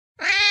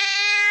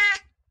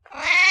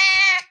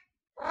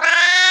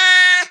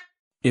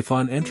If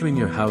on entering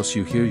your house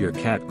you hear your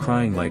cat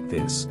crying like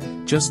this,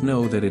 just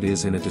know that it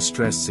is in a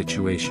distressed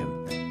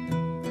situation.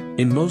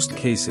 In most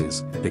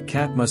cases, the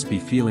cat must be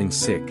feeling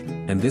sick,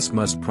 and this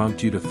must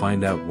prompt you to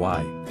find out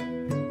why.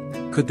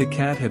 Could the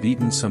cat have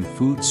eaten some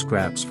food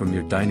scraps from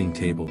your dining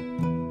table?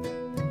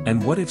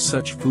 And what if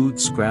such food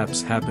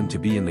scraps happen to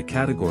be in the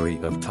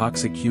category of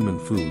toxic human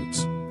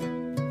foods?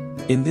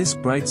 In this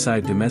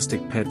Brightside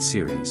Domestic Pet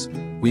series,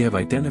 we have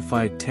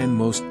identified 10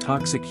 most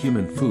toxic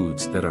human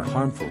foods that are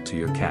harmful to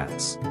your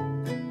cats.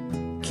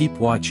 Keep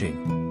watching.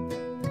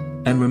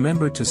 And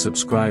remember to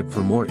subscribe for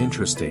more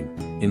interesting,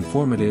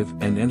 informative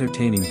and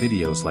entertaining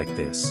videos like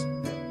this.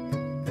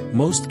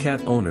 Most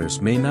cat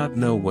owners may not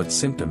know what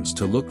symptoms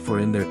to look for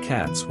in their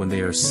cats when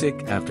they are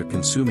sick after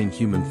consuming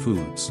human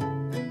foods.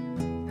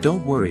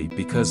 Don't worry,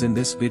 because in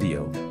this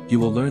video, you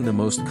will learn the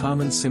most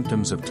common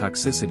symptoms of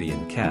toxicity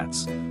in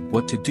cats,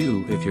 what to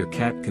do if your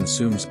cat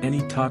consumes any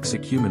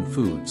toxic human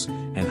foods,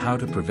 and how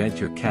to prevent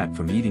your cat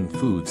from eating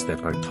foods that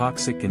are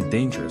toxic and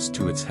dangerous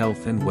to its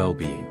health and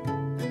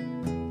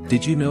well-being.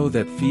 Did you know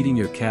that feeding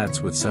your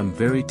cats with some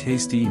very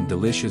tasty and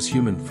delicious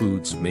human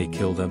foods may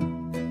kill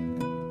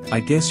them? I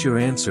guess your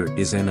answer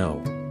is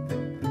no.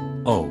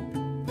 Oh.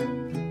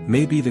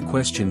 Maybe the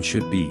question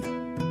should be,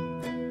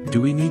 do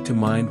we need to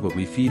mind what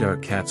we feed our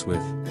cats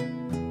with?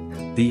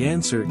 The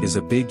answer is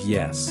a big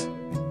yes.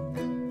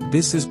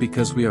 This is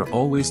because we are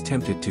always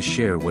tempted to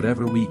share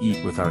whatever we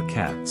eat with our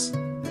cats.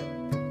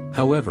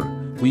 However,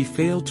 we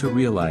fail to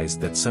realize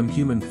that some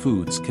human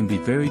foods can be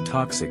very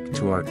toxic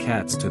to our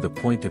cats to the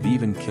point of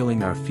even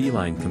killing our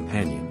feline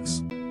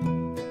companions.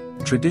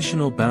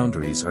 Traditional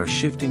boundaries are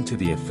shifting to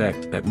the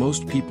effect that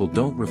most people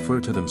don't refer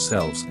to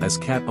themselves as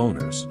cat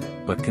owners,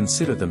 but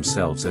consider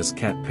themselves as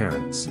cat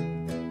parents.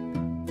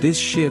 This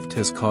shift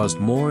has caused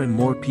more and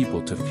more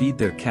people to feed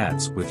their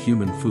cats with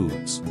human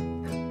foods.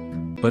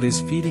 But is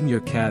feeding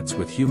your cats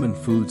with human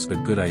foods a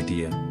good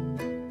idea?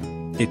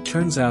 It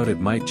turns out it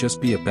might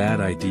just be a bad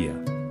idea.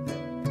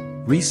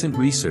 Recent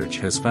research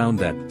has found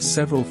that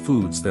several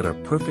foods that are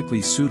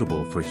perfectly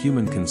suitable for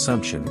human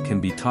consumption can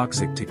be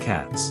toxic to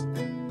cats.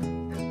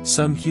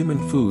 Some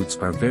human foods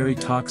are very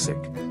toxic,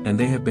 and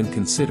they have been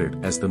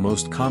considered as the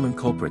most common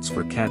culprits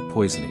for cat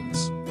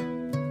poisonings.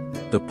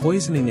 The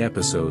poisoning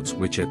episodes,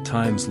 which at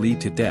times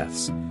lead to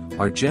deaths,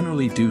 are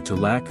generally due to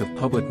lack of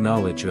public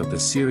knowledge of the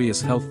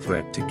serious health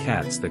threat to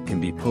cats that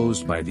can be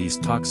posed by these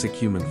toxic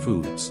human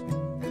foods.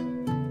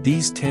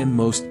 These 10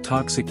 most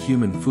toxic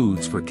human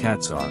foods for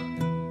cats are: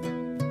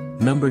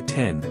 Number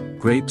 10,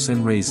 grapes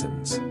and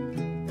raisins.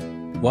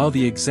 While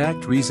the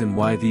exact reason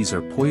why these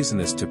are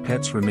poisonous to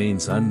pets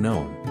remains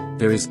unknown,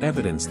 there is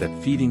evidence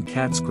that feeding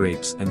cats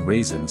grapes and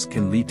raisins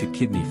can lead to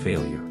kidney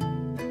failure.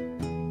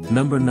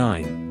 Number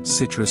 9,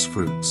 citrus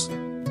fruits.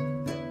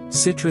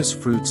 Citrus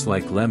fruits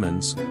like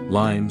lemons,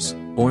 limes,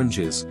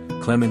 oranges,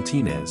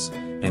 clementines,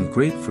 and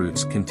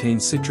grapefruits contain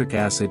citric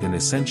acid and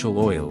essential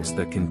oils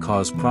that can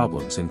cause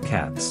problems in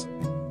cats.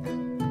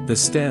 The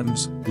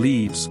stems,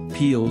 leaves,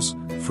 peels,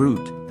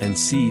 fruit, and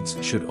seeds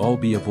should all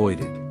be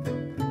avoided.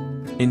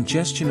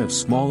 Ingestion of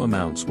small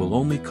amounts will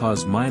only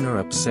cause minor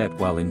upset,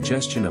 while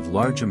ingestion of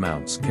large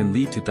amounts can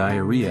lead to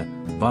diarrhea,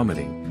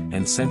 vomiting,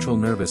 and central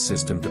nervous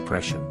system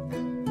depression.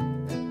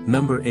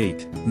 Number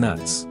 8,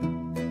 nuts.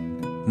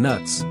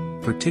 Nuts,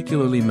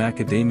 particularly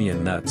macadamia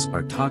nuts,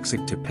 are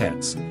toxic to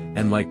pets,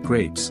 and like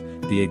grapes,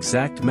 the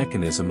exact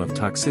mechanism of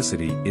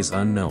toxicity is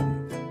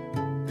unknown.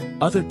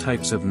 Other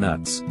types of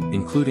nuts,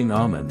 including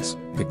almonds,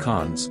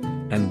 pecans,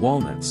 and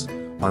walnuts,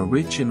 are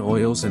rich in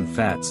oils and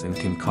fats and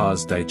can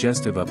cause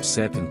digestive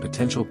upset and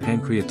potential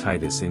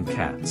pancreatitis in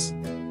cats.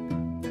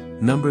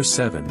 Number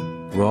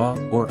 7, raw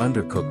or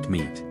undercooked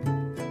meat.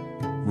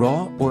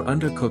 Raw or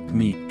undercooked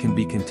meat can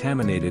be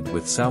contaminated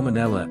with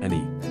Salmonella and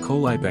E.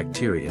 coli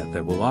bacteria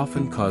that will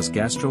often cause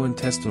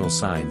gastrointestinal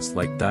signs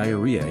like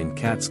diarrhea in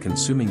cats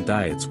consuming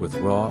diets with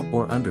raw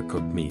or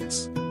undercooked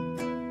meats.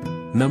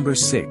 Number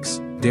 6,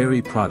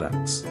 dairy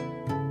products.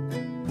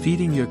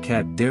 Feeding your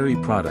cat dairy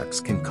products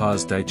can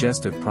cause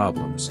digestive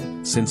problems,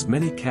 since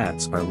many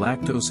cats are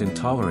lactose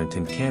intolerant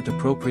and can't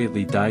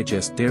appropriately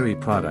digest dairy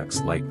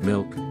products like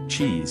milk,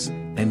 cheese,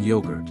 and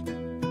yogurt.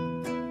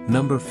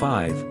 Number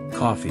 5,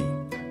 coffee.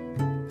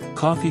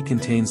 Coffee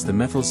contains the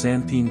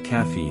methylxanthine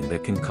caffeine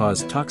that can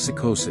cause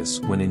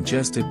toxicosis when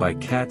ingested by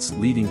cats,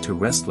 leading to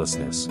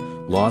restlessness,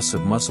 loss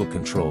of muscle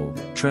control,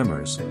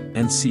 tremors,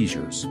 and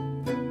seizures.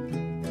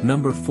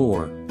 Number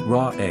 4,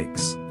 raw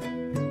eggs.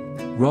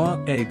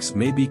 Raw eggs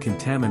may be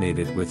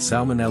contaminated with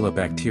Salmonella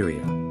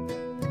bacteria.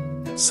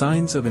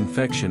 Signs of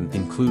infection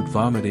include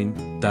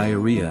vomiting,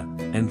 diarrhea,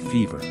 and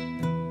fever.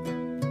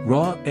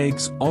 Raw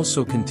eggs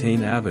also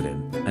contain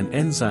avidin, an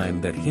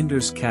enzyme that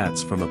hinders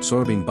cats from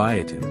absorbing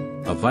biotin,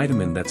 a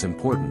vitamin that's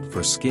important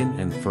for skin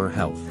and fur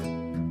health.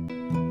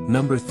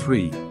 Number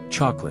 3,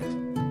 chocolate.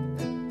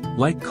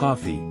 Like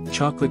coffee,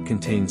 chocolate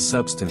contains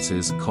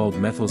substances called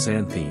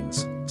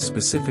methylxanthines,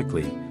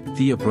 specifically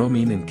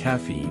theobromine and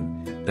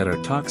caffeine, that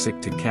are toxic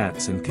to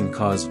cats and can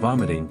cause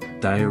vomiting,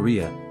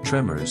 diarrhea,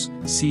 tremors,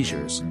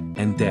 seizures,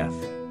 and death.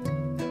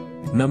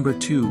 Number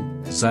 2,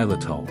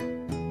 xylitol.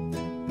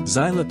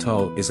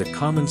 Xylitol is a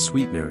common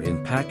sweetener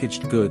in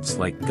packaged goods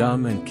like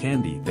gum and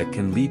candy that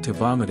can lead to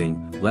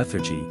vomiting,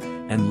 lethargy,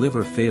 and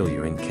liver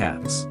failure in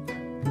cats.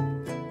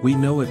 We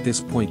know at this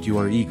point you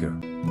are eager.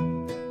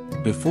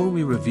 Before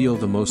we reveal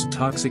the most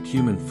toxic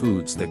human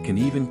foods that can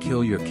even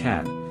kill your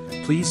cat,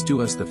 please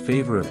do us the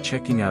favor of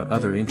checking out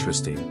other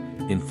interesting,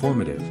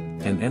 informative,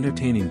 and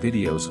entertaining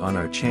videos on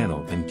our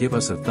channel and give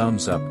us a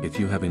thumbs up if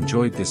you have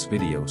enjoyed this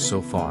video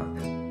so far.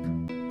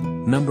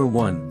 Number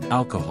 1.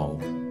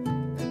 Alcohol.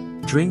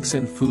 Drinks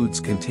and foods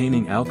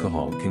containing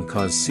alcohol can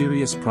cause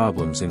serious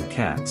problems in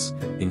cats,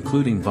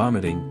 including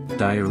vomiting,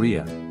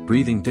 diarrhea,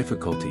 breathing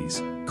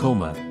difficulties,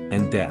 coma,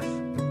 and death.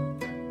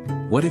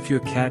 What if your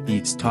cat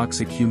eats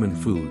toxic human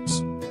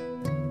foods?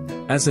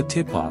 As a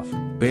tip-off,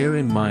 bear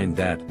in mind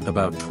that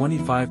about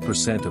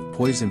 25% of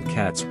poisoned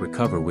cats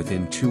recover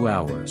within 2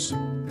 hours.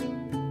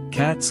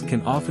 Cats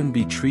can often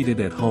be treated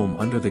at home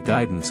under the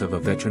guidance of a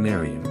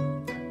veterinarian.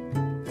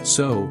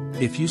 So,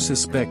 if you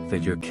suspect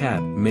that your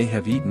cat may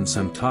have eaten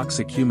some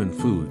toxic human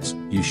foods,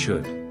 you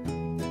should.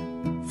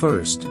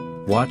 First,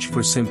 watch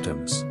for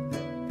symptoms.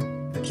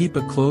 Keep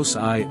a close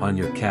eye on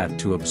your cat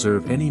to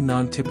observe any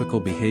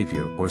non-typical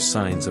behavior or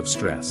signs of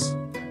stress.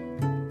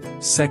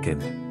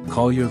 Second,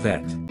 call your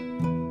vet.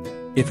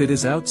 If it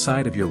is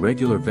outside of your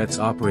regular vet's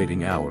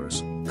operating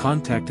hours,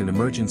 contact an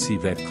emergency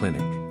vet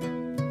clinic.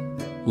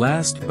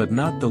 Last but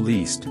not the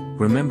least,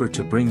 remember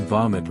to bring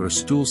vomit or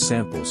stool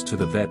samples to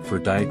the vet for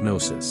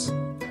diagnosis.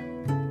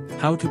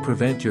 How to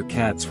prevent your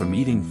cats from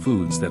eating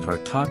foods that are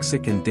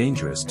toxic and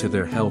dangerous to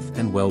their health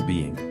and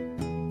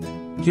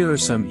well-being. Here are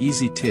some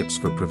easy tips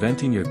for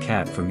preventing your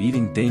cat from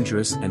eating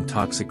dangerous and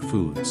toxic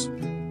foods.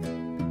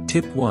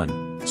 Tip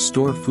 1.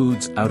 Store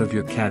foods out of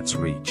your cat's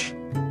reach.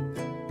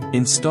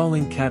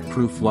 Installing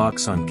cat-proof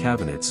locks on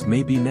cabinets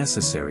may be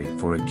necessary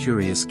for a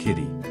curious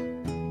kitty.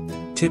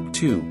 Tip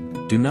 2.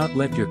 Do not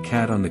let your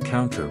cat on the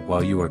counter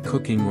while you are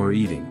cooking or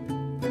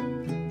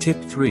eating.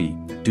 Tip 3.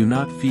 Do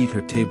not feed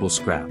her table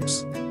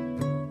scraps.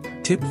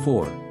 Tip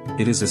 4.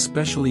 It is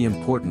especially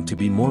important to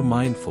be more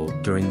mindful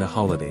during the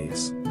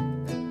holidays.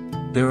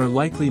 There are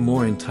likely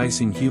more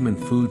enticing human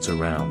foods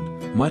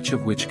around, much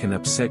of which can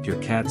upset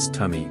your cat's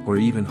tummy or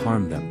even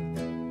harm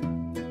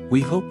them. We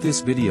hope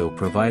this video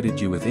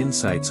provided you with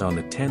insights on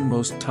the 10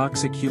 most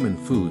toxic human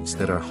foods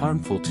that are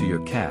harmful to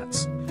your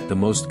cats, the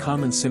most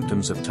common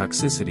symptoms of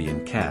toxicity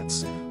in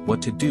cats,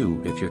 what to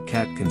do if your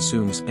cat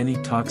consumes any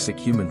toxic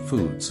human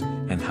foods,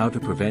 and how to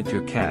prevent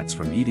your cats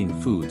from eating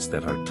foods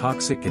that are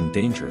toxic and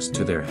dangerous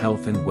to their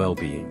health and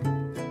well-being.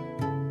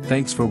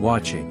 Thanks for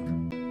watching.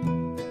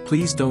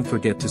 Please don't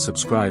forget to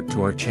subscribe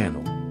to our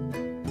channel.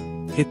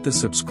 Hit the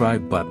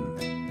subscribe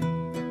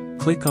button.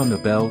 Click on the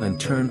bell and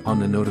turn on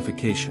the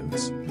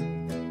notifications.